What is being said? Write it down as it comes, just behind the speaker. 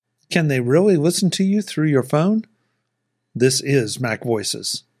Can they really listen to you through your phone? This is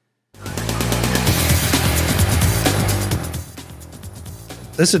MacVoices.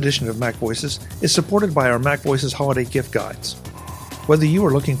 This edition of MacVoices is supported by our MacVoices holiday gift guides. Whether you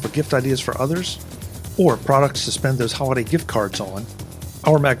are looking for gift ideas for others or products to spend those holiday gift cards on,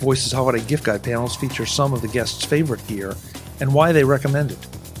 our MacVoices holiday gift guide panels feature some of the guests' favorite gear and why they recommend it.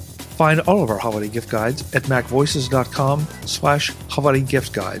 Find all of our holiday gift guides at macvoices.com/holiday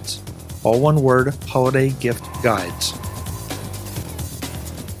gift guides. All one word, holiday gift guides.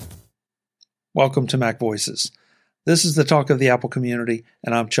 Welcome to MacVoices. This is the talk of the Apple community,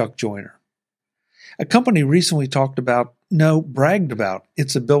 and I'm Chuck Joyner. A company recently bragged about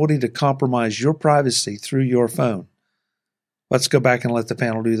its ability to compromise your privacy through your phone. Let's go back and let the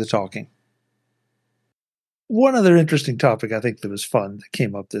panel do the talking. One other interesting topic I think that was fun that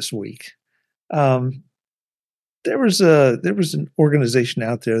came up this week. There was an organization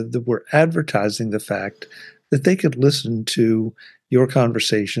out there that were advertising the fact that they could listen to your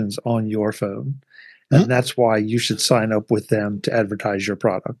conversations on your phone, and that's why you should sign up with them to advertise your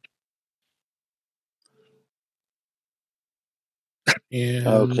product.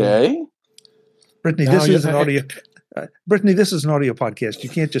 Okay, Brittany, this is an audio. Brittany, this is an audio podcast. You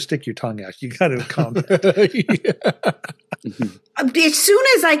can't just stick your tongue out. You got to comment. As soon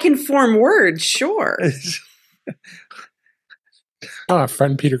as I can form words, sure. Our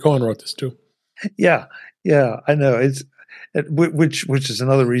friend Peter Cohen wrote this too. Yeah, I know. Which is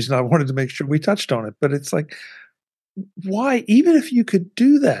another reason I wanted to make sure we touched on it. But it's like, why? Even if you could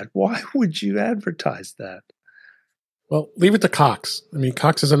do that, why would you advertise that? Well, leave it to Cox. I mean,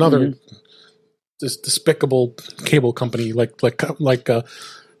 Cox is another this despicable cable company, like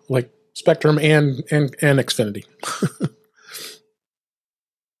Spectrum and Xfinity.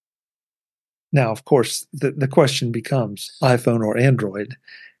 Now, of course, the question becomes iPhone or Android,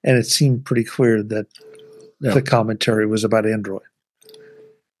 and it seemed pretty clear that the commentary was about Android.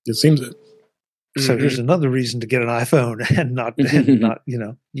 It seems it. So here's another reason to get an iPhone and not,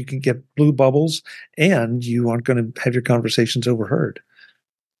 you can get blue bubbles, and you aren't going to have your conversations overheard.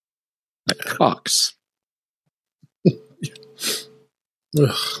 Cox.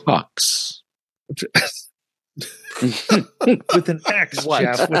 Cox. With an X, What?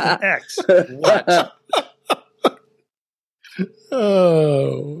 Jeff, with an X. What?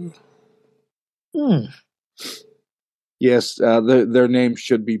 Oh. yes, their name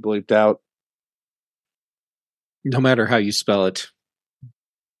should be bleeped out. No matter how you spell it.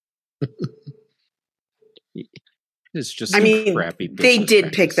 It's just crappy business they did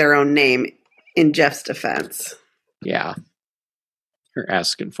practice. pick their own name in Jeff's defense. Yeah. You're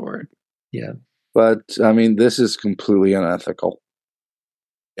asking for it. Yeah. But, I mean, this is completely unethical.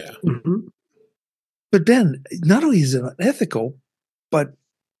 Yeah. Mm-hmm. But Ben, not only is it unethical, but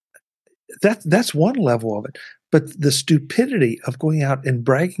that's one level of it. But the stupidity of going out and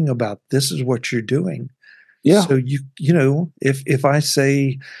bragging about this is what you're doing. Yeah. So if I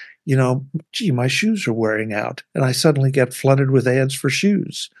say, gee, my shoes are wearing out, and I suddenly get flooded with ads for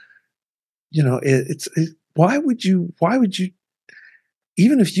shoes, why would you,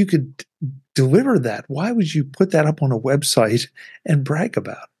 even if you could deliver that, why would you put that up on a website and brag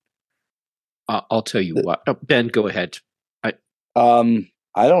about it? I'll tell you what. Ben, go ahead. I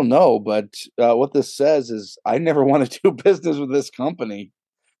don't know, but what this says is I never want to do business with this company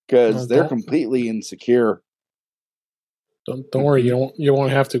because they're completely insecure. Don't worry, you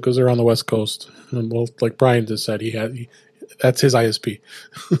won't have to because they're on the West Coast. And well, like Brian just said, that's his ISP.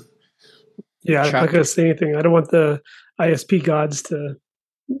 Yeah, I'm not going to say anything. I don't want the ISP gods to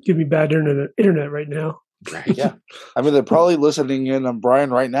give me bad internet right now. Right. Yeah, I mean they're probably listening in on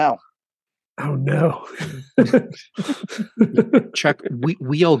Brian right now. Oh no, Chuck,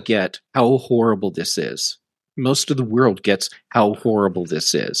 we all get how horrible this is. Most of the world gets how horrible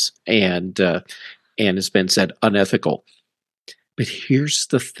this is, and has been said unethical. But here's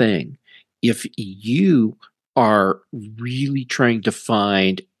the thing. If you are really trying to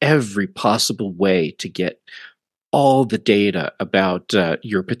find every possible way to get all the data about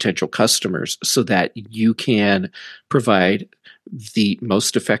your potential customers so that you can provide the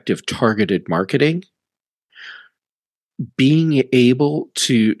most effective targeted marketing, being able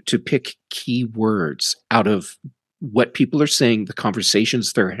to pick keywords out of what people are saying, the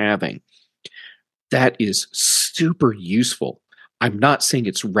conversations they're having, that is super useful. I'm not saying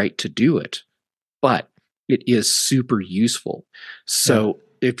it's right to do it, but it is super useful. So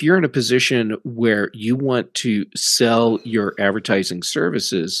if you're in a position where you want to sell your advertising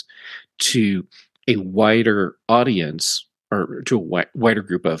services to a wider audience or to a wider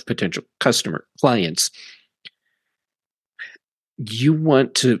group of potential customer clients, you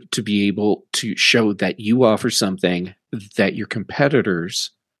want to be able to show that you offer something that your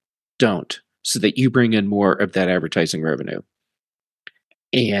competitors don't, so that you bring in more of that advertising revenue.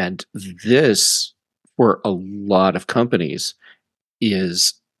 And this, for a lot of companies,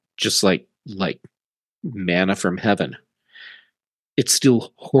 is just like manna from heaven. It's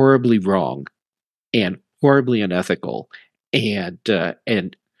still horribly wrong and horribly unethical, and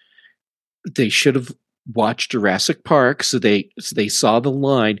they should have watched Jurassic Park, so they saw the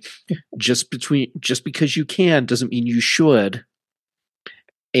line. just because you can doesn't mean you should.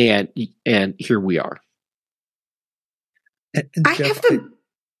 And here we are. And I Jeff, have the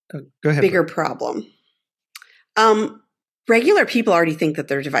go ahead, bigger problem. Regular people already think that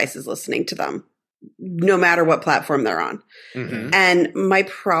their device is listening to them, no matter what platform they're on. Mm-hmm. And my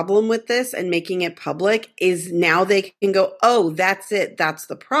problem with this and making it public is now they can go, oh, that's it. That's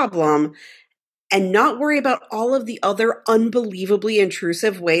the problem. And not worry about all of the other unbelievably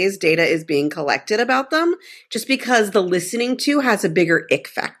intrusive ways data is being collected about them, just because the listening to has a bigger ick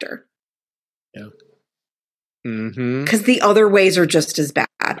factor. Yeah. Mm-hmm. Because the other ways are just as bad.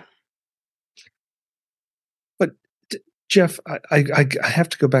 But Jeff, I have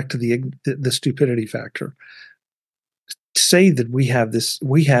to go back to the stupidity factor. Say that we have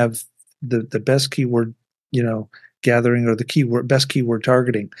the best keyword, gathering, or the best keyword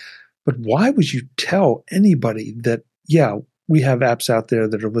targeting. But why would you tell anybody that, we have apps out there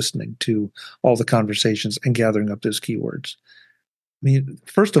that are listening to all the conversations and gathering up those keywords? I mean,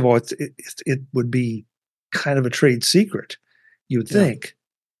 first of all, it would be kind of a trade secret, you would think.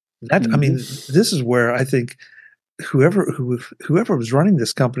 That I mean, this is where I think whoever was running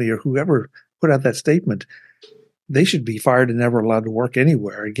this company or whoever put out that statement, they should be fired and never allowed to work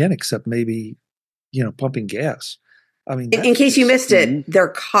anywhere again, except maybe, pumping gas. I mean, in case you missed it, they're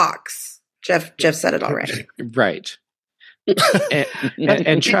Cox. Jeff said it already. Right.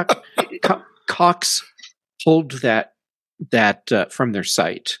 and Chuck, Cox pulled that from their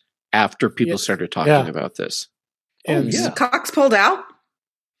site after people started talking about this. And Cox pulled out.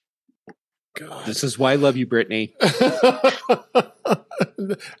 God. This is why I love you, Brittany.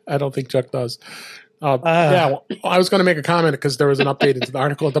 I don't think Chuck does. I was going to make a comment because there was an update into the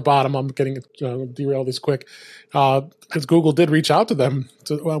article at the bottom. I'm getting derailed this quick because Google did reach out to them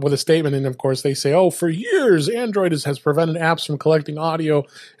with a statement, and of course they say, "Oh, for years Android has prevented apps from collecting audio,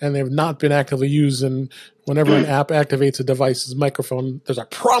 and they've not been actively used. And whenever an app activates a device's microphone, there's a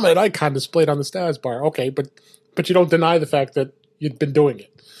prominent icon displayed on the status bar." Okay, but you don't deny the fact that you've been doing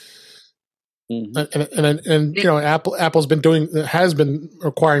it. Mm-hmm. And Apple's has been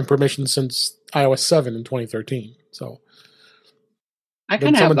requiring permission since iOS 7 in 2013. So I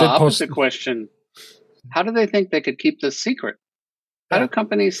kind of have the opposite question. How do they think they could keep this secret? How do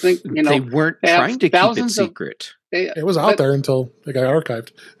companies think, they weren't trying to keep it secret. It was out there until they got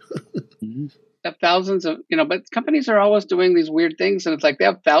archived. Have thousands of, but companies are always doing these weird things, and it's like they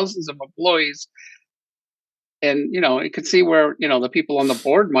have thousands of employees. And, you could see where, the people on the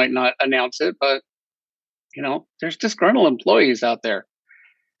board might not announce it, but, there's disgruntled employees out there.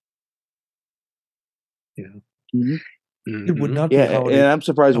 Yeah. Mm-hmm. It would not be and I'm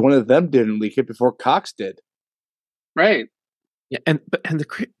surprised one of them didn't leak it before Cox did. Right. Yeah. And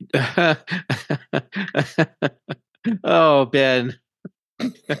the oh, Ben.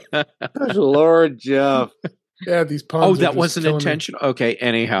 Good Lord, Jeff. Yeah, these puns. Oh, that wasn't intentional. Okay.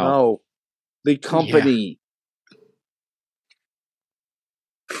 Anyhow. No, the company. Yeah.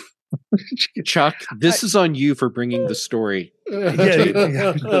 Chuck, this is on you for bringing the story.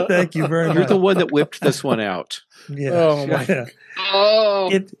 Thank you very much. You're the one that whipped this one out. Yeah. Oh my.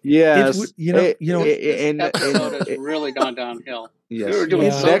 Yes. And episode has really gone downhill. Yes. We were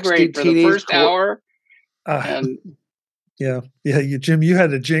doing so great for the first hour. Jim, you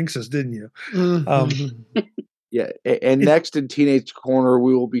had to jinx us, didn't you? And next in Teenage Corner,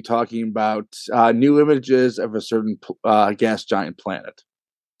 we will be talking about new images of a certain gas giant planet.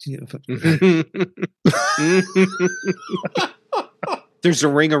 There's a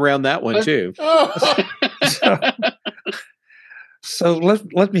ring around that one too. So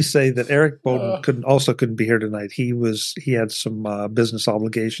let me say that Eric Bowden couldn't be here tonight. He had some business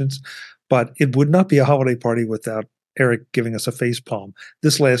obligations, but it would not be a holiday party without Eric giving us a face palm.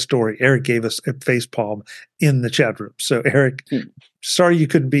 This last story, Eric gave us a face palm in the chat room. So Eric, sorry you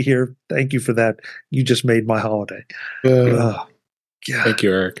couldn't be here. Thank you for that. You just made my holiday. Thank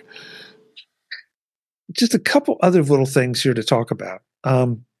you, Eric. Just a couple other little things here to talk about.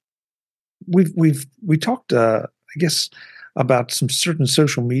 We talked, I guess, about some certain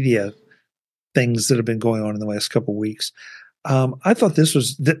social media things that have been going on in the last couple of weeks. I thought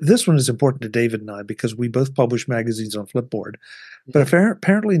this one is important to David and I because we both publish magazines on Flipboard. But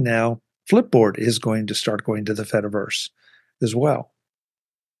apparently now Flipboard is going to start going to the Fediverse as well.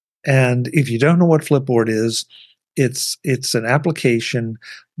 And if you don't know what Flipboard is, it's an application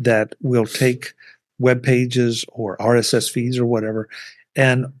that will take web pages or RSS feeds or whatever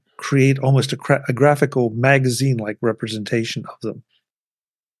and create almost a graphical magazine-like representation of them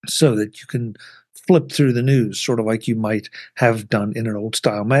so that you can flip through the news, sort of like you might have done in an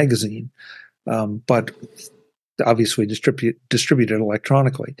old-style magazine, but obviously distributed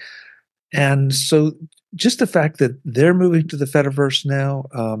electronically. And so just the fact that they're moving to the Fediverse now,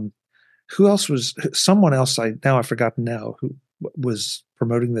 who else was – someone else I've forgotten now who was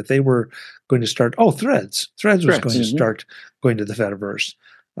promoting that they were going to start – Threads. Threads was going to start going to the Fediverse.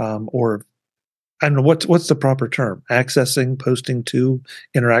 Or I don't know, what's the proper term? Accessing, posting to,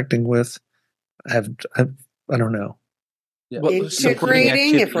 interacting with? I don't know. Yeah.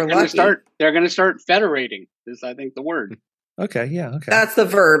 Integrating, if we're lucky. They're going to start federating is, I think, the word. Okay, yeah, okay. That's the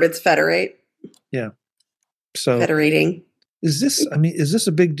verb. It's federate. Yeah. So federating. Is this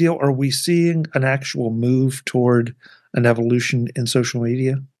a big deal? Are we seeing an actual move toward an evolution in social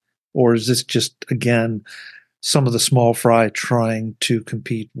media? Or is this just, again, some of the small fry trying to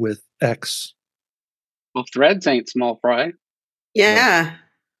compete with X? Well, Threads ain't small fry. Yeah.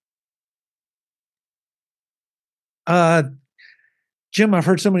 Jim, I've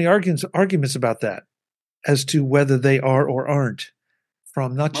heard so many arguments about that as to whether they are or aren't.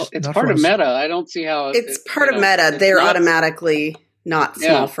 It's part of Meta. I don't see how it's part of Meta. They're automatically not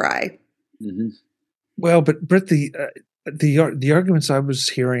small fry. Mm-hmm. Well, but Britt, the arguments I was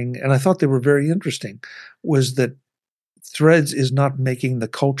hearing, and I thought they were very interesting, was that Threads is not making the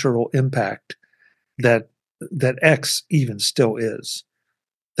cultural impact that X even still is.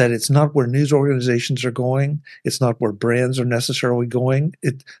 That it's not where news organizations are going. It's not where brands are necessarily going.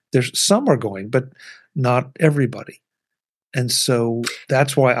 There's some are going, but not everybody. And so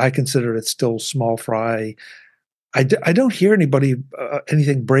that's why I consider it still small fry. I don't hear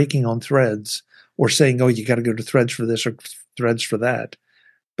anything breaking on Threads or saying, oh, you got to go to Threads for this or Threads for that.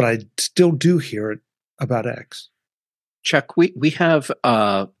 But I still do hear it about X. Chuck, we have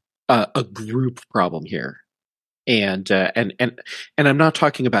a group problem here. And I'm not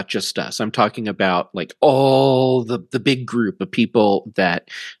talking about just us. I'm talking about like all the big group of people that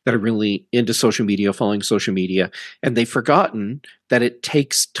are really into social media, following social media, and they've forgotten that it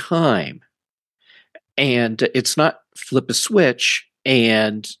takes time. And it's not flip a switch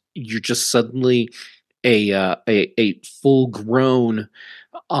and you're just suddenly a full grown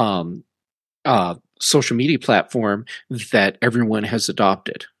social media platform that everyone has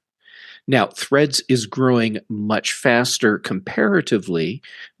adopted. Now, Threads is growing much faster comparatively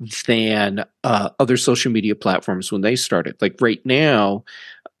than other social media platforms when they started. Like right now,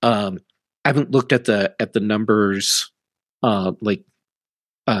 I haven't looked at the numbers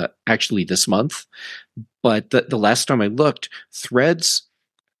actually this month, but the last time I looked, Threads,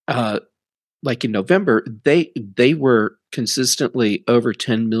 like in November, they were consistently over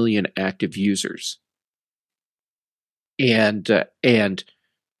 10 million active users, and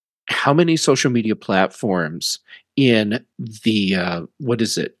how many social media platforms in the what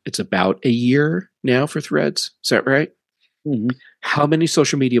is it? It's about a year now for Threads. Is that right? Mm-hmm. How many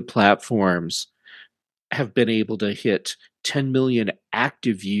social media platforms have been able to hit 10 million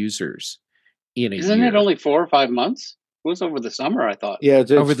active users in a year? Isn't it only 4 or 5 months? It was over the summer, I thought. Yeah,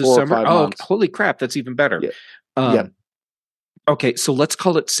 it's over the 4 summer. or 5 months. Holy crap! That's even better. Yeah. Okay, so let's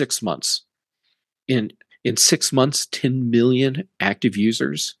call it 6 months. In 6 months, 10 million active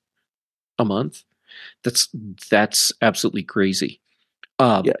users a month. That's absolutely crazy.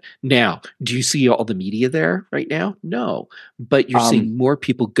 Now, do you see all the media there right now? No, but you're seeing more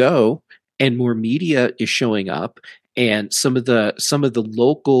people go, and more media is showing up. And some of the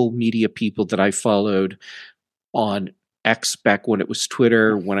local media people that I followed on X back when it was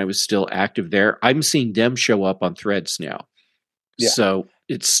Twitter, when I was still active there, I'm seeing them show up on Threads now. Yeah. So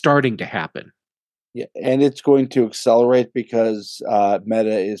it's starting to happen. Yeah, and it's going to accelerate because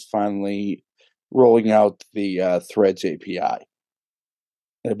Meta is finally rolling out the Threads API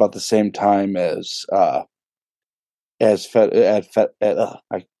at about the same time as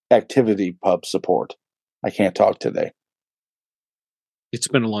ActivityPub support. I can't talk today. It's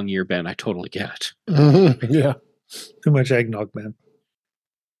been a long year, Ben. I totally get it. Mm-hmm. Yeah, too much eggnog, man.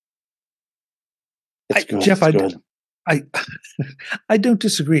 It's good. Jeff, it's good. I don't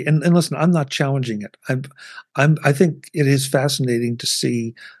disagree, and listen, I'm not challenging it. I think it is fascinating to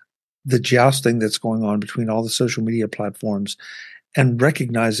see the jousting that's going on between all the social media platforms, and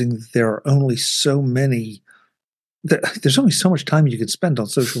recognizing that there are only so many there's only so much time you can spend on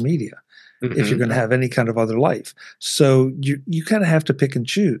social media if you're going to have any kind of other life. So you kind of have to pick and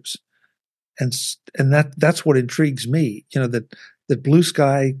choose, and that's what intrigues me. That Blue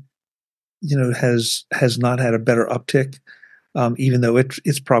Sky, has not had a better uptick, even though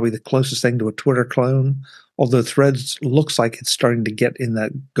it's probably the closest thing to a Twitter clone. Although Threads looks like it's starting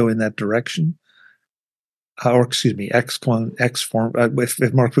to go in that direction. Or excuse me, X clone, X form.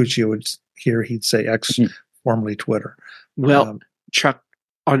 If Mark Puccio was here, he'd say X, formerly Twitter. Well, Chuck,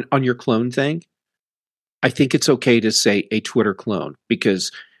 on your clone thing, I think it's okay to say a Twitter clone,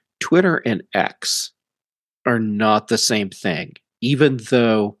 because Twitter and X are not the same thing. Even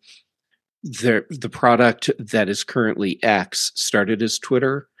though the product that is currently X started as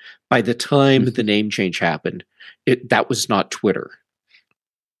Twitter, by the time the name change happened, that was not Twitter.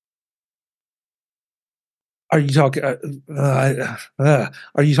 Are you talking?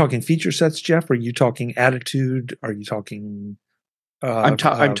 Are you talking feature sets, Jeff? Are you talking attitude? Are you talking? I'm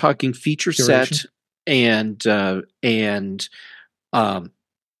talking feature curation? set and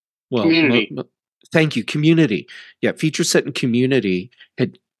community. Thank you, community. Yeah, feature set and community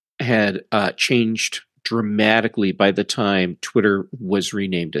had changed dramatically by the time Twitter was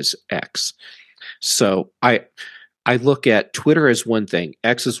renamed as X. So I look at Twitter as one thing,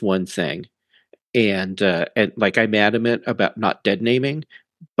 X is one thing. And like, I'm adamant about not dead naming,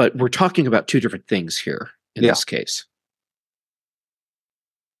 but we're talking about two different things here in this case.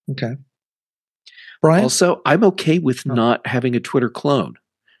 Okay. Brian? Also, I'm okay with not having a Twitter clone.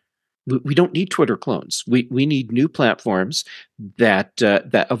 We don't need Twitter clones. We need new platforms that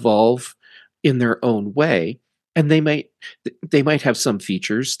evolve in their own way, and they might have some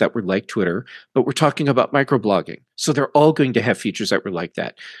features that were like Twitter, but we're talking about microblogging, so they're all going to have features that were like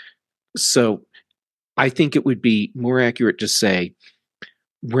that. So I think it would be more accurate to say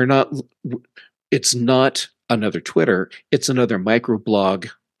it's not another Twitter, it's another microblog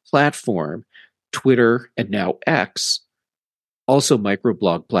platform. Twitter and now X, also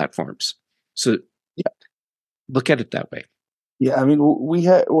microblog platforms. So look at it that way. Yeah, I mean,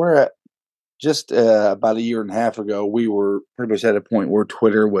 we're at just about a year and a half ago, we were pretty much at a point where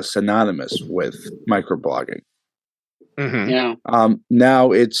Twitter was synonymous with microblogging. Mm-hmm. Yeah.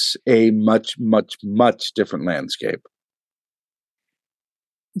 Now it's a much, much, much different landscape.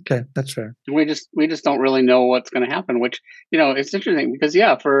 Okay, that's fair. We just don't really know what's going to happen, which, it's interesting because,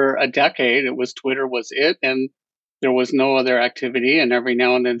 for a decade, Twitter was it, and there was no other activity. And every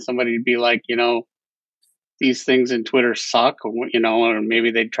now and then somebody would be like, these things in Twitter suck, or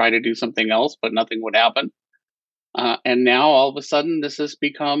maybe they'd try to do something else, but nothing would happen. And now all of a sudden this has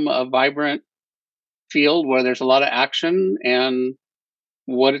become a vibrant field where there's a lot of action, and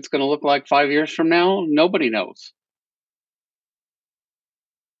what it's going to look like 5 years from now, nobody knows.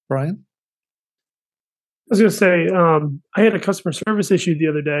 Brian? I was going to say, I had a customer service issue the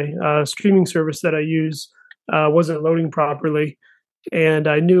other day. A streaming service that I use wasn't loading properly, and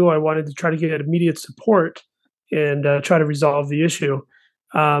I knew I wanted to try to get immediate support and try to resolve the issue.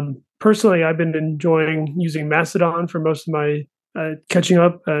 Personally, I've been enjoying using Mastodon for most of my catching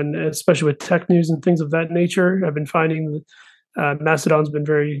up, and especially with tech news and things of that nature. I've been finding that Mastodon's been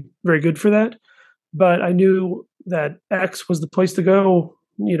very, very good for that. But I knew that X was the place to go,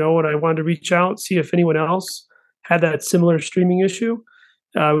 when I wanted to reach out, see if anyone else had that similar streaming issue.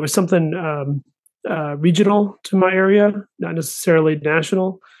 It was something regional to my area, not necessarily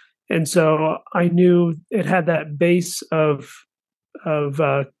national. And so I knew it had that base of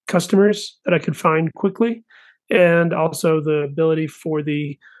customers that I could find quickly, and also the ability for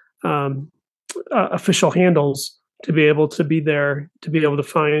the official handles to be able to be there, to be able to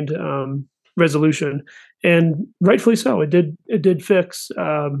find resolution. And rightfully so. It did fix,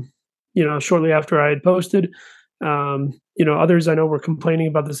 shortly after I had posted. Others I know were complaining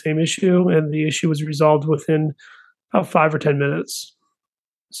about the same issue, and the issue was resolved within about 5 or 10 minutes.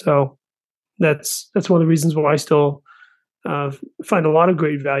 So that's one of the reasons why I still find a lot of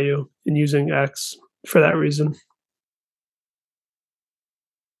great value in using X for that reason.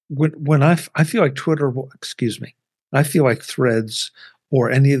 When I feel like Twitter, I feel like Threads or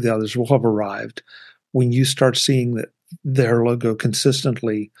any of the others will have arrived when you start seeing their logo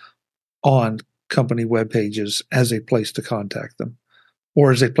consistently on company web pages as a place to contact them,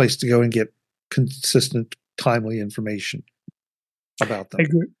 or as a place to go and get consistent, timely information about them.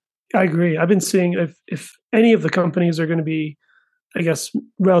 I agree. I've been seeing if any of the companies are going to be, I guess,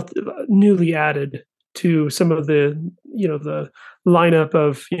 newly added to some of the, the lineup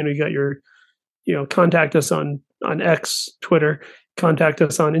of, you got your, contact us on X, Twitter, contact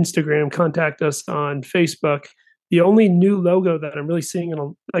us on Instagram, contact us on Facebook. The only new logo that I'm really seeing,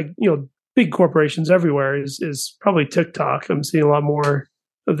 big corporations everywhere is probably TikTok. I'm seeing a lot more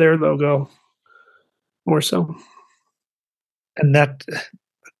of their logo, more so. And that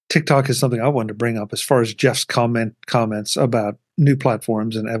TikTok is something I wanted to bring up as far as Jeff's comments about new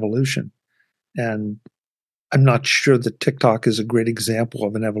platforms and evolution. And I'm not sure that TikTok is a great example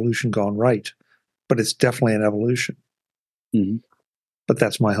of an evolution gone right, but it's definitely an evolution. Mm-hmm. But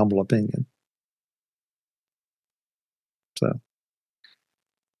that's my humble opinion. So,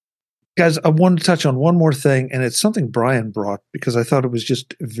 guys, I wanted to touch on one more thing, and it's something Brian brought because I thought it was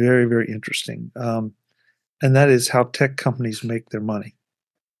just very, very interesting. And that is how tech companies make their money.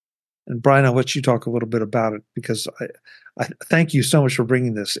 And Brian, I'll let you talk a little bit about it because I thank you so much for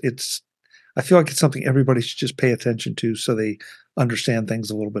bringing this. I feel like it's something everybody should just pay attention to so they understand things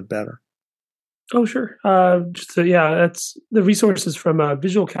a little bit better. Oh, sure. That's the resources from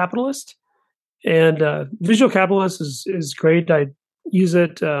Visual Capitalist. And Visual Capitalist is great. I use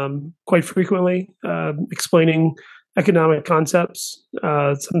it quite frequently, explaining economic concepts.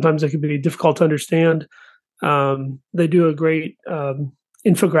 Sometimes it can be difficult to understand. They do a great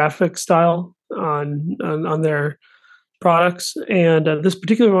infographic style on their products. And this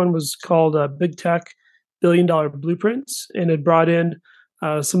particular one was called Big Tech $1 Billion Blueprints, and it brought in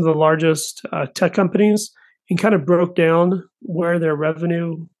some of the largest tech companies and kind of broke down where their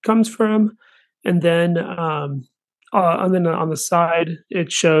revenue comes from. And then on the side,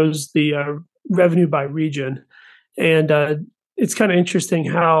 it shows the revenue by region. And it's kind of interesting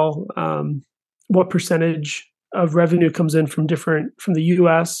how what percentage of revenue comes in from the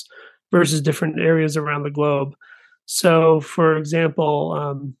U.S. versus different areas around the globe. So, for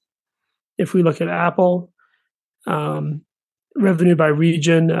example, if we look at Apple, revenue by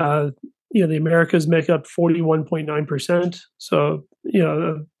region, the Americas make up 41.9%. So,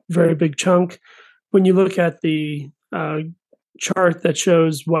 a very big chunk. When you look at the chart that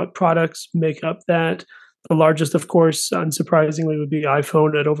shows what products make up that, the largest, of course, unsurprisingly, would be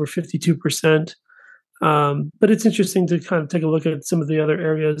iPhone at over 52%. But it's interesting to kind of take a look at some of the other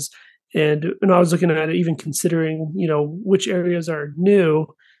areas. And when I was looking at it, even considering, which areas are new,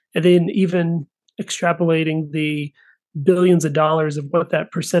 and then even extrapolating the billions of dollars of what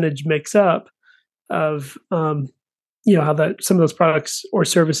that percentage makes up of, how that some of those products or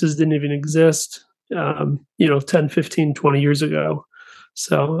services didn't even exist, 10, 15, 20 years ago.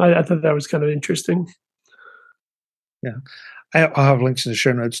 So I thought that was kind of interesting. Yeah. I'll have links in the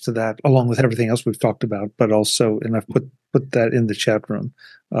show notes to that, along with everything else we've talked about, but also, and I've put that in the chat room.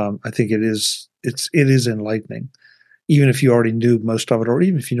 I think it is enlightening. Even if you already knew most of it, or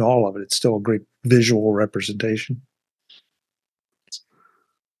even if you know all of it, it's still a great visual representation.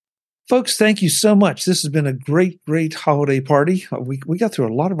 Folks, thank you so much. This has been a great, great holiday party. We got through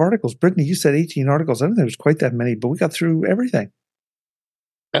a lot of articles. Brittany, you said 18 articles. I don't think it was quite that many, but we got through everything.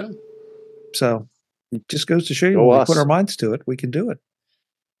 Yeah. So it just goes to show you, when we put our minds to it, we can do it.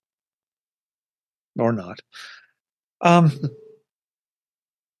 Or not.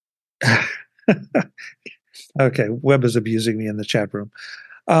 Okay, Webb is abusing me in the chat room.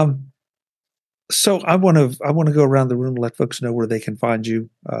 So I want to go around the room and let folks know where they can find you,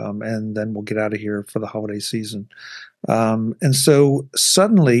 and then we'll get out of here for the holiday season. And so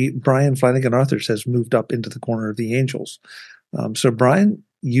suddenly, Brian Flanagan Arthurs has moved up into the corner of the Angels. So Brian,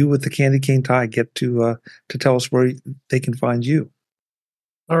 you with the candy cane tie get to tell us where they can find you.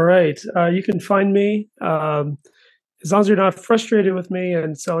 All right, you can find me as long as you're not frustrated with me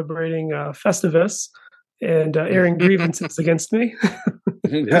and celebrating Festivus and airing grievances against me.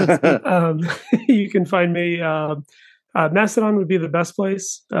 You can find me. Mastodon would be the best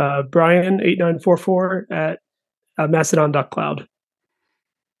place. Brian8944 at mastodon.cloud.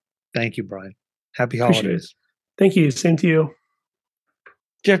 Thank you, Brian. Happy holidays. Thank you. Same to you.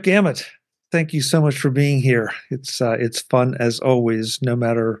 Jeff Gamet, thank you so much for being here. It's fun as always, no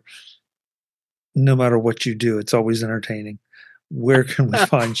matter what you do. It's always entertaining. Where can we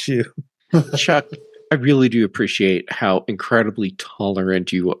find you? Chuck, I really do appreciate how incredibly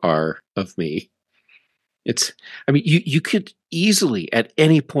tolerant you are of me. You could easily at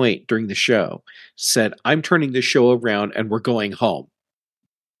any point during the show said, I'm turning the show around and we're going home.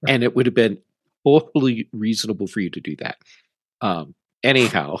 And it would have been totally reasonable for you to do that.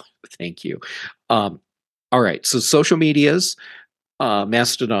 Anyhow, thank you. All right. So social medias,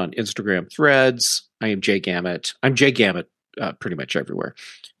 Mastodon, Instagram, Threads. I am Jay Gamet. I'm Jay Gamet pretty much everywhere.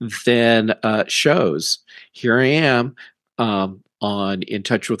 Then shows. Here I am on In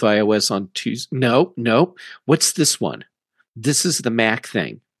Touch with iOS on Tuesday. No. What's this one? This is the Mac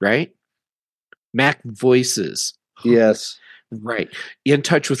thing, right? MacVoices. Yes. Right. In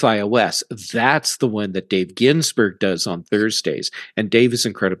Touch with iOS. That's the one that Dave Ginsburg does on Thursdays. And Dave is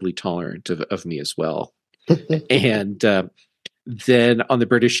incredibly tolerant of me as well. And then on the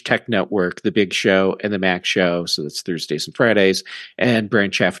British Tech Network, the Big Show and the Mac Show. So that's Thursdays and Fridays. And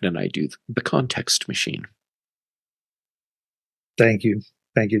Brian Chaffin and I do the Context Machine. Thank you.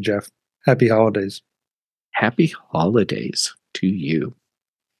 Thank you, Jeff. Happy holidays. Happy holidays to you.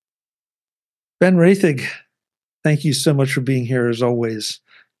 Ben Rathig, thank you so much for being here as always.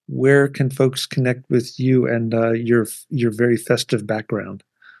 Where can folks connect with you and your very festive background?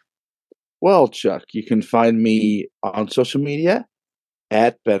 Well, Chuck, you can find me on social media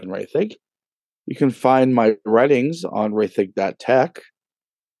at Ben Rathig. You can find my writings on rathig.tech.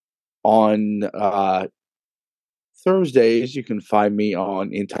 On Thursdays, you can find me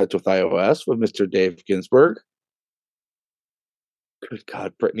on In Touch with iOS with Mr. Dave Ginsburg. Good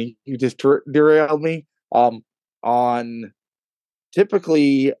God, Brittany, you just derailed me.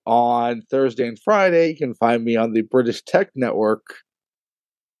 Typically on Thursday and Friday, you can find me on the British Tech Network.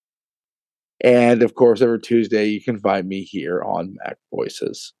 And of course, every Tuesday, you can find me here on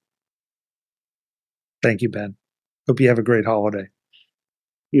MacVoices. Thank you, Ben. Hope you have a great holiday.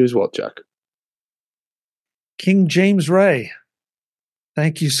 You as well, Chuck. King James Ray,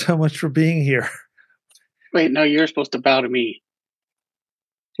 thank you so much for being here. Wait, no, you're supposed to bow to me.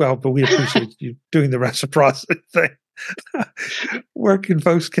 Well, but we appreciate you doing the reciprocity thing. Where can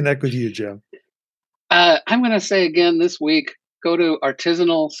folks connect with you, Jim? I'm going to say again this week, go to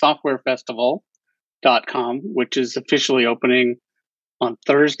artisanalsoftwarefestival.com, which is officially opening on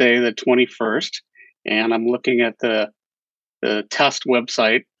Thursday, the 21st. And I'm looking at the test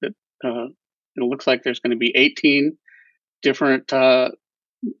website that it looks like there's going to be 18 different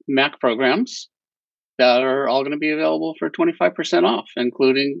Mac programs that are all going to be available for 25% off,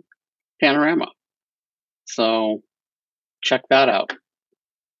 including Panorama. So check that out.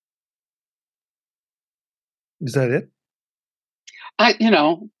 Is that it?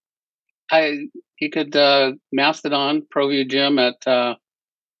 You could Mastodon ProView Jim at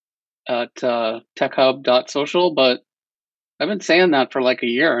techhub.social, but I've been saying that for like a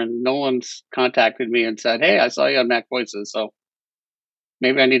year and no one's contacted me and said, hey, I saw you on MacVoices, so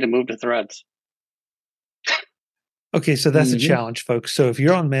maybe I need to move to Threads. Okay, so that's a challenge, folks. So if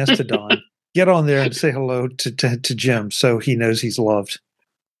you're on Mastodon, get on there and say hello to Jim so he knows he's loved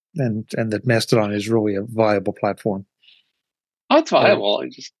and that Mastodon is really a viable platform. Oh, it's viable. I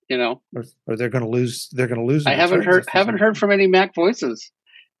just, or they're going to lose. They're going to lose. I haven't heard from any MacVoices.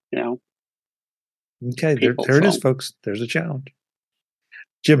 Okay, people, there it is, folks. There's a challenge.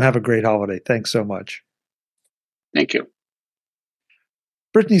 Jim, have a great holiday. Thanks so much. Thank you,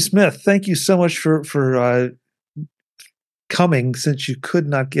 Brittany Smith. Thank you so much for coming. Since you could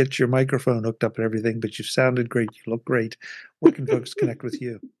not get your microphone hooked up and everything, but you sounded great. You look great. Where can folks connect with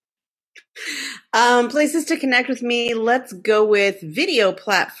you? Places to connect with me. Let's go with video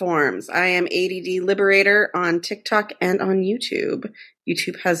platforms. I am ADD Liberator on TikTok and on YouTube.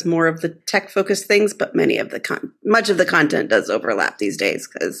 YouTube has more of the tech-focused things, but much of the content does overlap these days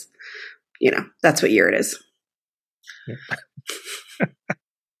because, that's what year it is. Yeah.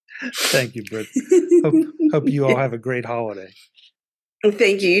 Thank you, Britt. Hope you all have a great holiday.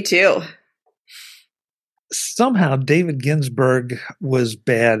 Thank you. You too. Somehow David Ginsburg was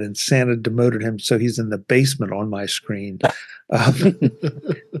bad and Santa demoted him, so he's in the basement on my screen.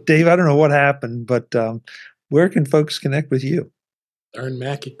 Dave, I don't know what happened, but where can folks connect with you? Darn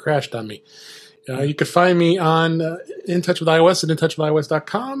Mac, it crashed on me. You can find me on In Touch with iOS at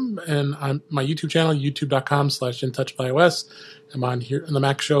intouchwithios.com and on my YouTube channel, youtube.com/intouchwithios. I'm on here on the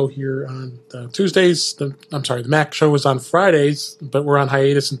Mac Show here on Tuesdays. The Mac Show is on Fridays, but we're on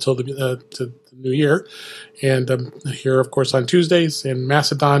hiatus until the new year. And I'm here, of course, on Tuesdays. And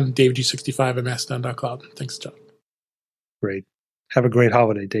Mastodon, DaveG65 at mastodon.cloud. Thanks, John. Great. Have a great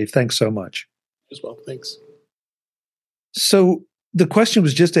holiday, Dave. Thanks so much. As well. Thanks. So the question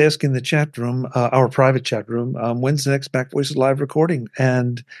was just asked in the chat room, our private chat room, when's the next MacVoices live recording?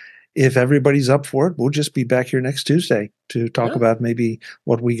 And if everybody's up for it, we'll just be back here next Tuesday to talk about maybe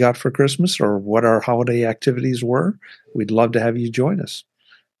what we got for Christmas or what our holiday activities were. We'd love to have you join us.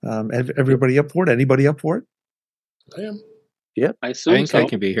 Everybody up for it? Anybody up for it? I am. Yep. I think I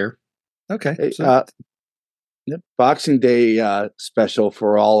can be here. Okay. Hey, Boxing Day special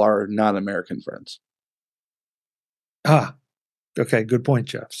for all our non-American friends. Okay. Good point,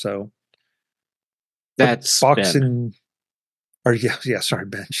 Jeff. So that's Boxing. Ben. Or sorry,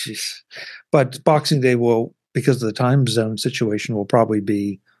 Ben. Jeez. But Boxing Day will, because of the time zone situation, will probably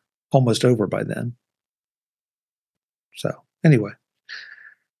be almost over by then. So anyway,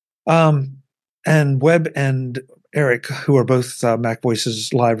 and web and Eric, who are both Mac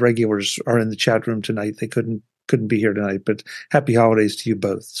Voices live regulars, are in the chat room tonight. They couldn't be here tonight, but happy holidays to you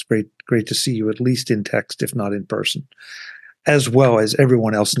both. It's great to see you, at least in text, if not in person, as well as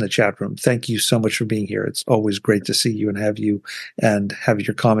everyone else in the chat room. Thank you so much for being here. It's always great to see you and have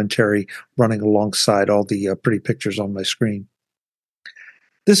your commentary running alongside all the pretty pictures on my screen.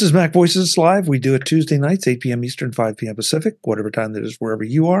 This is Mac Voices Live. We do it Tuesday nights, 8 p.m. Eastern, 5 p.m. Pacific, whatever time that is, wherever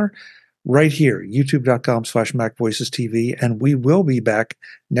you are, right here, youtube.com/MacVoicesTV. And we will be back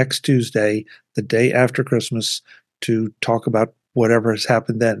next Tuesday, the day after Christmas, to talk about whatever has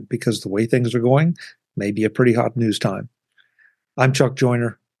happened then, because the way things are going may be a pretty hot news time. I'm Chuck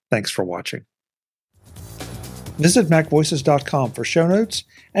Joyner. Thanks for watching. Visit MacVoices.com for show notes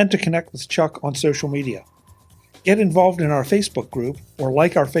and to connect with Chuck on social media. Get involved in our Facebook group or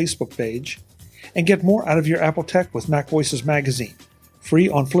like our Facebook page, and get more out of your Apple tech with Mac Voices Magazine, free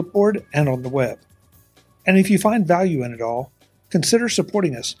on Flipboard and on the web. And if you find value in it all, consider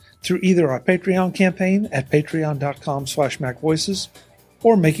supporting us through either our Patreon campaign at patreon.com/MacVoices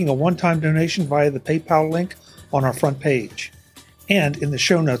or making a one-time donation via the PayPal link on our front page and in the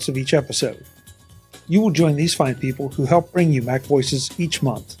show notes of each episode. You will join these fine people who help bring you Mac Voices each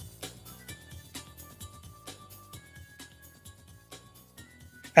month.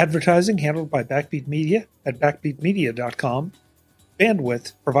 Advertising handled by Backbeat Media at backbeatmedia.com.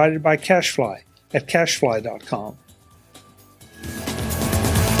 Bandwidth provided by CashFly at cashfly.com.